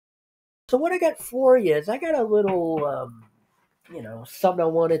So what I got for you is I got a little, something I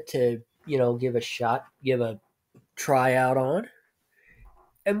wanted to, give a shot, give a tryout on.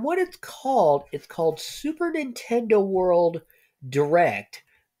 And what it's called Super Nintendo World Direct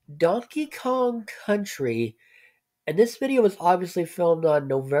Donkey Kong Country. And this video was obviously filmed on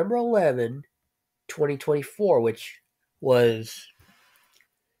November 2024, which was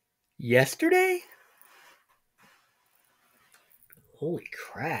yesterday? Holy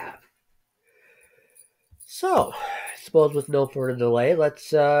crap. So, I suppose with no further delay, let's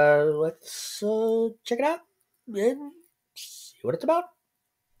check it out and see what it's about.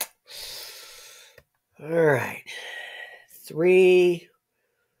 All right. 3,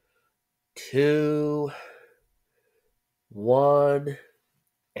 2, 1,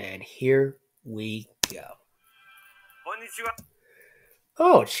 and here we go.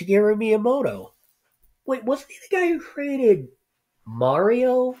 Oh, it's Shigeru Miyamoto. Wait, wasn't he the guy who created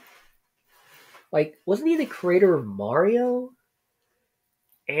Mario? Like, wasn't he the creator of Mario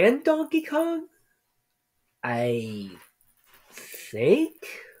and Donkey Kong? I think.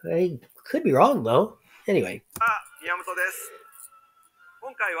 I could be wrong, though. Anyway.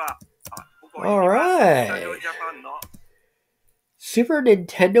 Alright. Super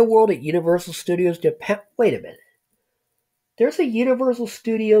Nintendo World at Universal Studios Japan. Wait a minute. There's a Universal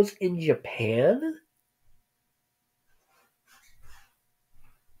Studios in Japan?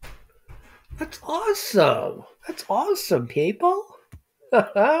 That's awesome. That's awesome, people.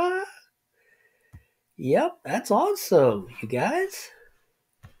 Yep, that's awesome, you guys.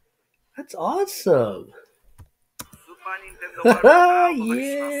 That's awesome.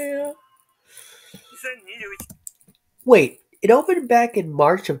 Yeah. Wait, it opened back in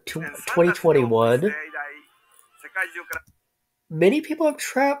March of 2021. Many people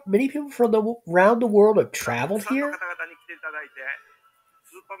from around the world have traveled here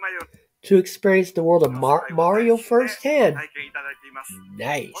to experience the world of Mario firsthand.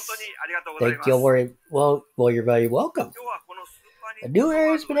 Nice. Thank you very well. You're very welcome. A new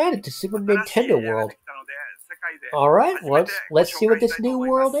area has been added to Super Nintendo World. All right, let's see what this new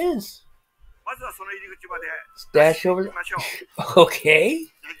world is. Let's dash over. Okay,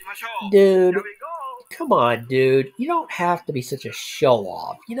 dude. Come on, dude. You don't have to be such a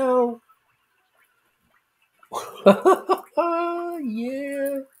show-off, you know?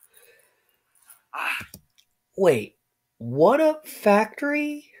 Yeah. Wait, one-up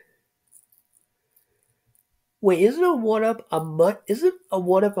factory? Wait, isn't a one-up a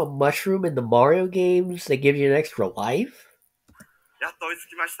mushroom in the Mario games that gives you an extra life?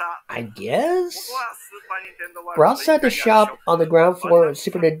 I guess? We're outside the shop on the ground floor of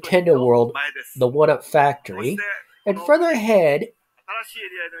Super Nintendo World, the one-up factory. And further ahead,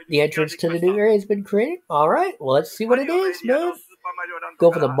 the entrance to the new area has been created. Alright, well, let's see what it is, man.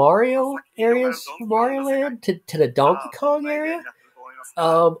 Go for the Mario areas, Mario Land, to the Donkey Kong area.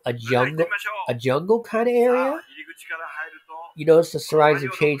 A jungle kind of area. You notice the surroundings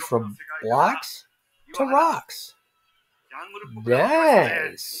have changed from blocks to rocks.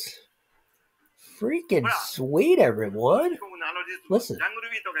 Nice. Freaking sweet, everyone. Listen.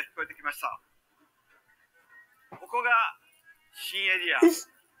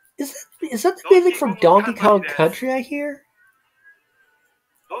 Is that the music from Donkey Kong Country I hear?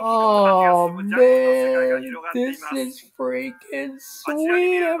 Oh man, this is freaking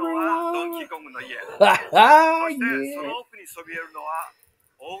sweet, everyone. Yeah.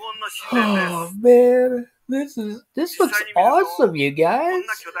 Oh man, this looks awesome, you guys.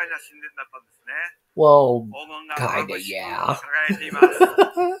 Well, kinda, yeah.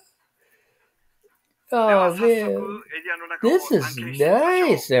 Oh man, this is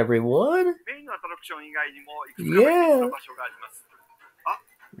nice, everyone. Yeah.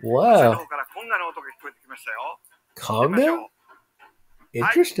 Wow. Conga?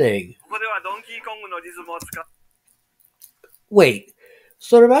 Interesting. Wait,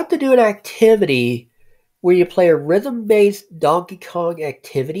 so they're about to do an activity where you play a rhythm-based Donkey Kong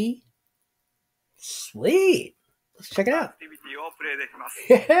activity? Sweet. Let's check it out.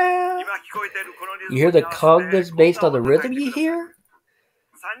 Yeah. You hear the congas based on the rhythm you hear?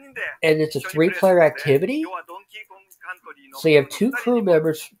 And it's a 3-player activity? So you have 2 crew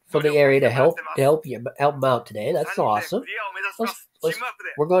members from the area to help them out today. That's awesome.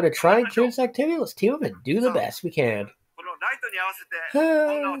 We're going to try and clear this activity. Let's team up and do the best we can.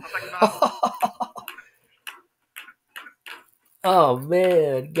 Oh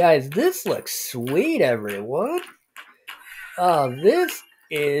man, guys, this looks sweet, everyone. Oh, this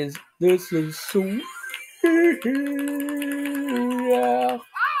is sweet. Yeah.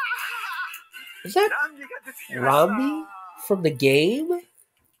 Is that Rambi from the game?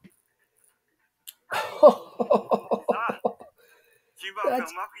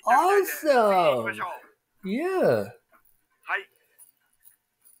 That's awesome. Yeah.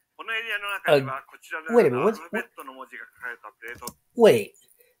 Wait a minute. Wait.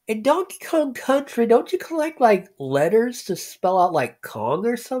 In Donkey Kong Country, don't you collect like letters to spell out like Kong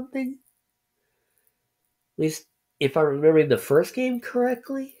or something? At least if I'm remembering the first game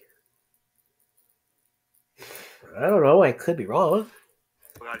correctly. I don't know. I could be wrong.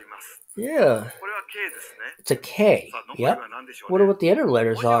 Yeah. It's a K. Yep. Wonder what the other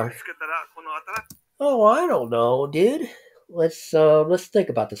letters are. Oh, I don't know, dude. Let's think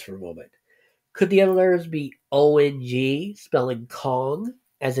about this for a moment. Could the other letters be ONG, spelling Kong,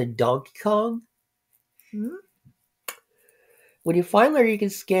 as in Donkey Kong? When you find a letter, you can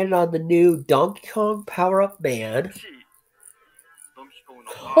scan it on the new Donkey Kong power-up band.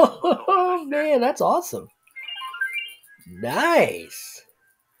 Oh, man, that's awesome. Nice.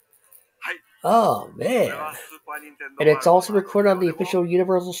 Oh, man. And it's also recorded on the official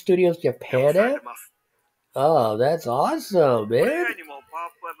Universal Studios Japan app? Oh, that's awesome, man.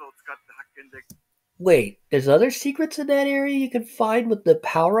 Wait, there's other secrets in that area you can find with the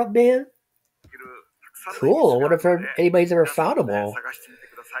power-up band? Cool. I wonder if anybody's ever found them all.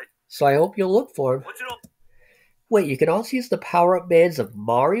 So I hope you'll look for them. Wait, you can also use the power-up bands of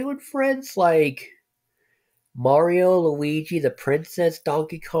Mario and friends, like Mario, Luigi, the Princess,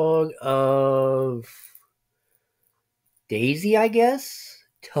 Donkey Kong, Daisy, I guess?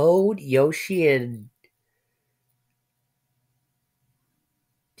 Toad, Yoshi, and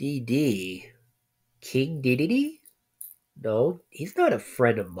DD. King Dedede? No, he's not a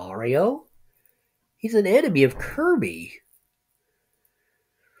friend of Mario. He's an enemy of Kirby.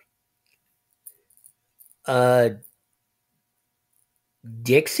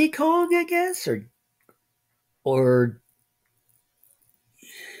 Dixie Kong, I guess? Or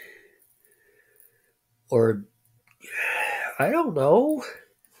I don't know.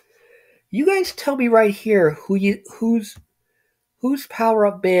 You guys tell me right here whose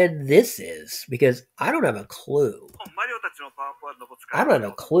power-up band this is, because I don't have a clue. I don't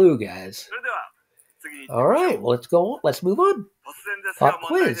have a clue, guys. Alright, well, let's go on. Let's move on. Pop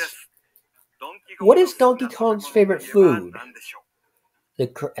quiz. What is Donkey Kong's favorite food?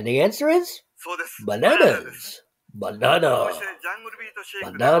 The answer is bananas. Banana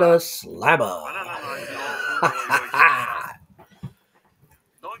slammer.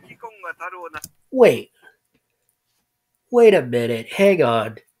 Wait a minute. Hang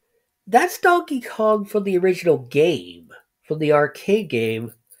on. That's Donkey Kong from the original game, from the arcade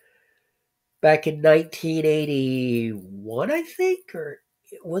game back in 1981, I think, or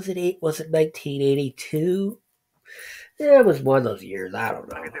was it 1982? Yeah, it was one of those years. I don't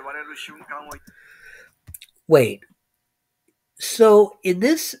know. Wait. So you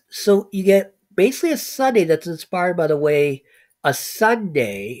get basically a sundae that's inspired by the way a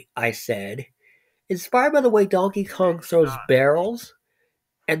sundae, I said, inspired by the way Donkey Kong throws barrels,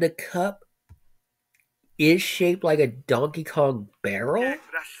 and the cup is shaped like a Donkey Kong barrel.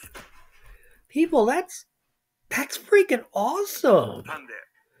 People, that's freaking awesome.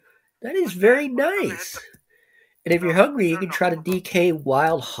 That is very nice. And if you're hungry, you can try the DK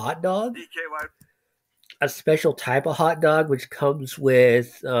Wild Hot Dog. A special type of hot dog which comes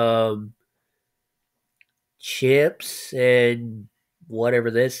with chips and whatever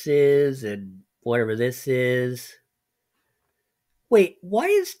this is and whatever this is. Wait, why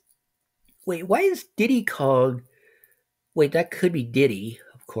is Diddy Kong? Wait, that could be Diddy,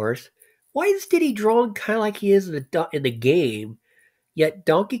 of course. Why is Diddy drawn kind of like he is in the game, yet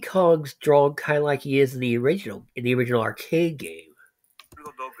Donkey Kong's drawn kind of like he is in the original arcade game?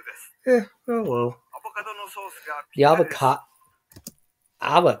 Oh well. The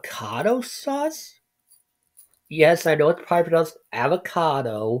avocado sauce? Yes, I know it's probably pronounced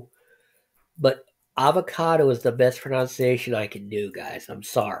avocado, but avocado is the best pronunciation I can do, guys. I'm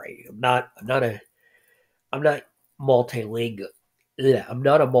sorry. I'm not multilingual. I'm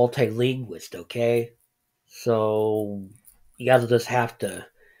not a multilinguist, okay? So you guys will just have to,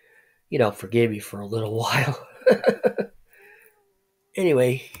 forgive me for a little while.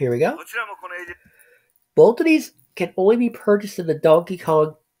 Anyway, here we go. Both of these can only be purchased in the Donkey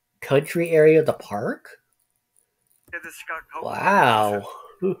Kong Country area of the park. Wow.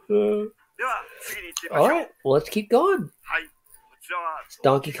 Alright, well, let's keep going. It's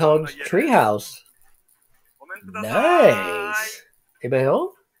Donkey Kong's treehouse. Nice. Anybody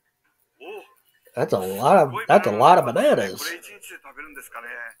home? That's a lot of bananas.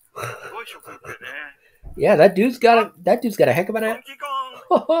 Yeah, that dude's got a heck of an app.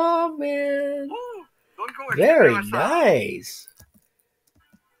 Oh man. Very nice.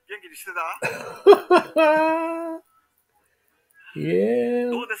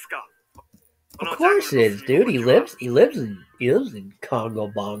 Yeah. Of course it is, dude. He lives in Congo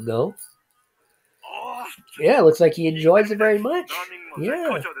Bongo. Yeah, it looks like he enjoys it very much.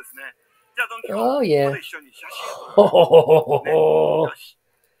 Yeah. Oh yeah. Oh,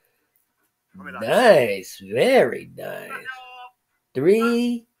 nice. Very nice.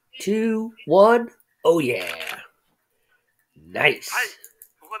 3, 2, 1. Oh yeah. Nice.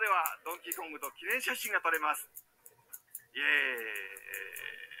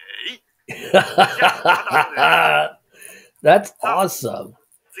 That's awesome.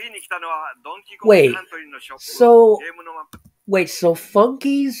 Wait, so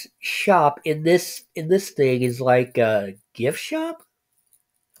Funky's shop in this thing is like a gift shop?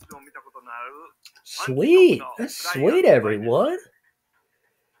 Sweet. That's sweet, everyone.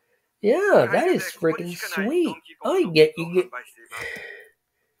 Yeah, that is freaking sweet. Oh, you get.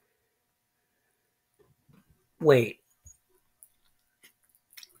 Wait.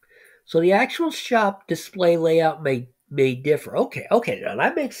 So the actual shop display layout may differ. Okay, now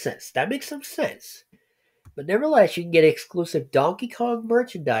that makes sense. That makes some sense. But nevertheless, you can get exclusive Donkey Kong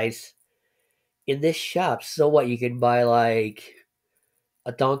merchandise in this shop. So what? You can buy like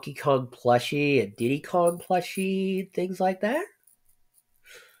a Donkey Kong plushie, a Diddy Kong plushie, things like that.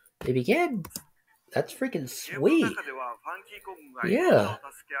 Maybe you can. That's freaking sweet. Yeah.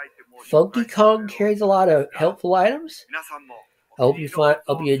 Funky Kong carries a lot of helpful items. I hope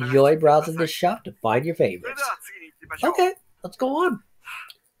you enjoy browsing this shop to find your favorites. Okay, let's go on.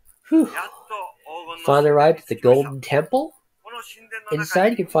 Whew. Find the ride to the Golden Temple.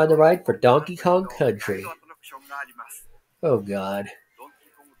 Inside, you can find the ride for Donkey Kong Country. Oh God.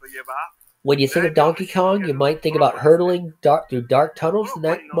 When you think of Donkey Kong, you might think about hurtling through dark tunnels in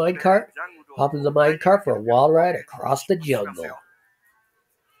that minecart, hopping the minecart for a wild ride across the jungle.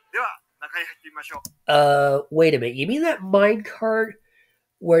 Wait a minute. You mean that minecart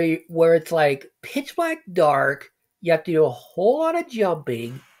where it's like pitch black dark? You have to do a whole lot of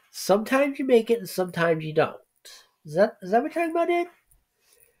jumping. Sometimes you make it, and sometimes you don't. Is that what you're talking about, Ed?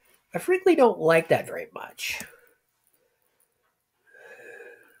 I frankly don't like that very much.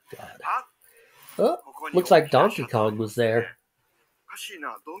 God. Oh, looks like Donkey Kong was there.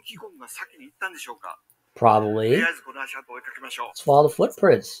 Probably. Let's follow the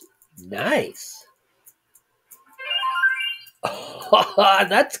footprints. Nice. Oh,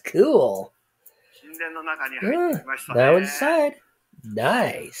 that's cool. Now inside.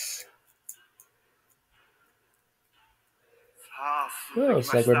 Nice. Oh,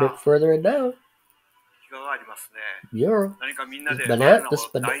 looks like we're a bit further in now. Mural. This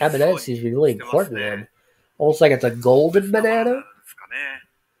banana seems to be really important to them. Almost like it's a golden banana.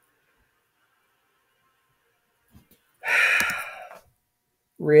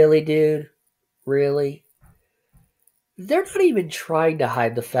 Really, dude? Really? They're not even trying to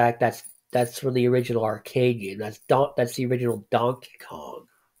hide the fact that's from the original arcade game. That's the original Donkey Kong.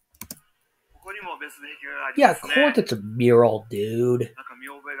 Yeah, of course it's a mural, dude.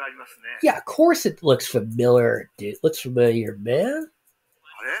 Yeah, of course it looks familiar, dude. Looks familiar, man.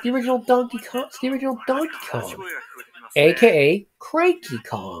 It's the original Donkey Kong. It's the original Donkey Kong, aka Cranky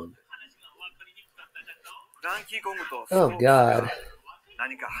Kong. Oh God.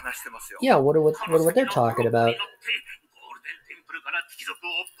 Yeah, what they're talking about?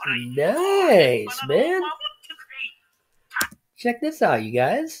 Nice, man. Check this out, you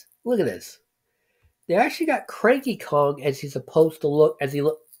guys. Look at this. They actually got Cranky Kong as he's supposed to look.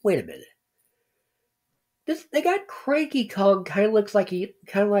 Wait a minute. They got Cranky Kong kind of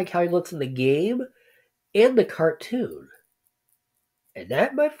like how he looks in the game and the cartoon. And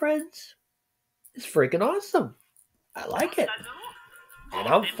that, my friends, is freaking awesome. I like it. And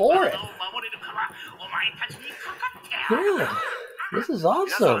I'm for it. Yeah, this is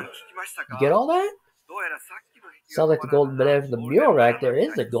awesome. You get all that? Sounds like the golden banana from the mural right there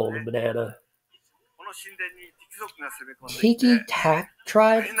is a golden banana. Tiki Tak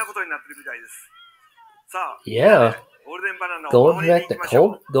Tribe? Yeah. Go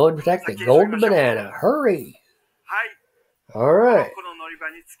and protect the golden banana. Hurry. Alright.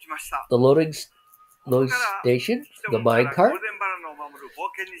 The loading station, the minecart.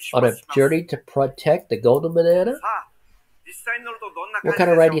 On a journey to protect the golden banana. What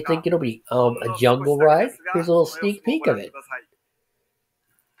kind of ride do you think it'll be? A jungle ride? Here's a little sneak peek of it.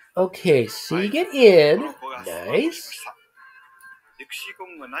 Okay, so you get in. Nice.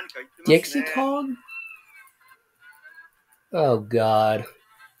 Dixie Kong? Oh God.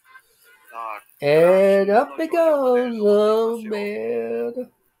 And up it goes. Oh man.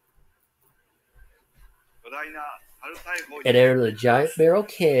 And enter the giant barrel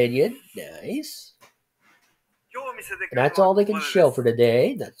canyon. Nice. And that's all they can show for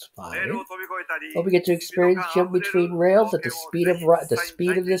today. That's fine. Hope you get to experience jumping between rails at the speed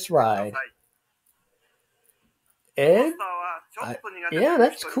of this ride. And yeah,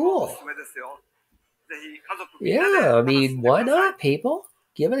 that's cool. Yeah, I mean, why not, people?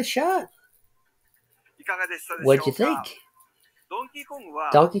 Give it a shot. What'd you think?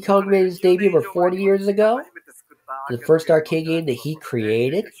 Donkey Kong made his debut over 40 years ago. The first arcade game that he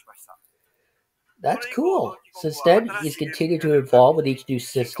created. That's cool. Since then, he's continued to evolve with each new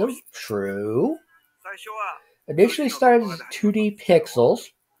system. True. Initially started as 2D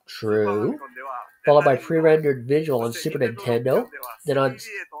pixels. True. Followed by pre-rendered visual on Super Nintendo. Then on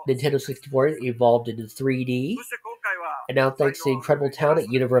Nintendo 64, it evolved into 3D. And now, thanks to the incredible talent at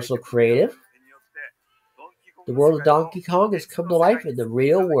Universal Creative, the world of Donkey Kong has come to life in the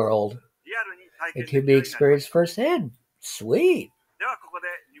real world. It can be experienced firsthand. Sweet.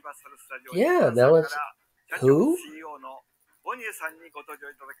 Yeah, now let's... Who?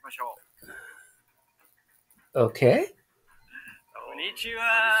 Okay.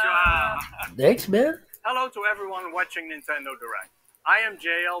 Thanks, man. Hello to everyone watching Nintendo Direct. I am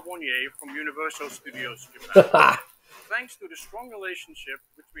JL Bonnier from Universal Studios Japan. Thanks to the strong relationship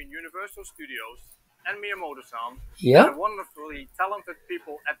between Universal Studios and Miyamoto-san, and the wonderfully talented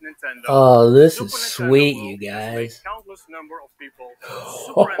people at Nintendo. Oh, this is sweet, you guys. Countless number of people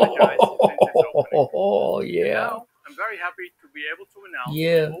super energized since its opening. Oh, yeah. Now, I'm very happy to be able to announce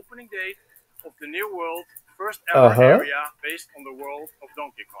the opening date of the new world first ever area based on the world of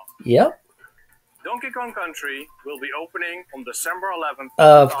Donkey Kong. Yep. Donkey Kong Country will be opening on December 11th,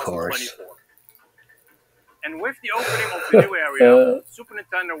 of 2024. Course. And with the opening of the new area, Super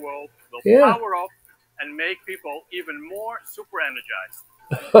Nintendo World will power up and make people even more super energized.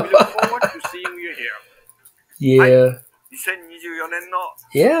 We look forward to seeing you here. Yeah.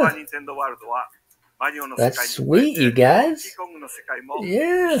 Yeah. That's sweet, you guys.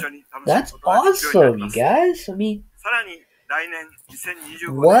 Yeah. That's awesome, you guys. I mean,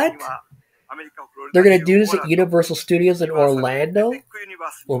 what? They're going to do this at Universal Studios in Orlando?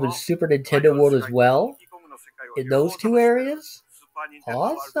 Open Super Nintendo World as well? In those two areas?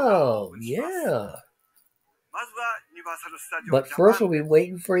 Awesome. Yeah. But first, we'll be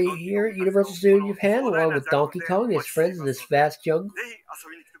waiting for you here at Universal Studios Japan, along with Donkey Kong and his friends in this vast jungle.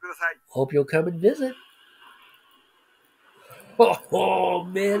 Hope you'll come and visit. Oh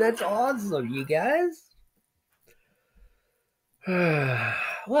man, that's awesome, you guys.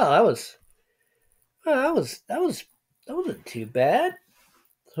 Well, that wasn't too bad.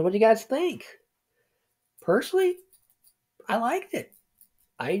 So, what do you guys think? Personally, I liked it.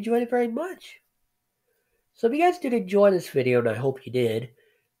 I enjoyed it very much. So if you guys did enjoy this video, and I hope you did,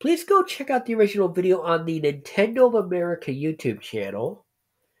 please go check out the original video on the Nintendo of America YouTube channel.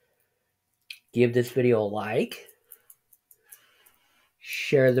 Give this video a like.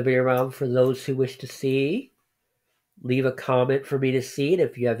 Share the video around for those who wish to see. Leave a comment for me to see. And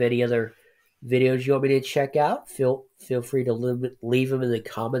if you have any other videos you want me to check out, feel free to leave them in the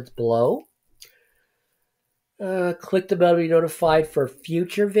comments below. Click the bell to be notified for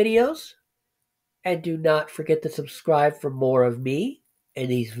future videos. And do not forget to subscribe for more of me and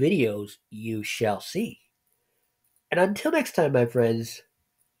these videos you shall see. And until next time, my friends,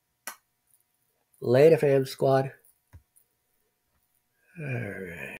 later, fam squad. All right.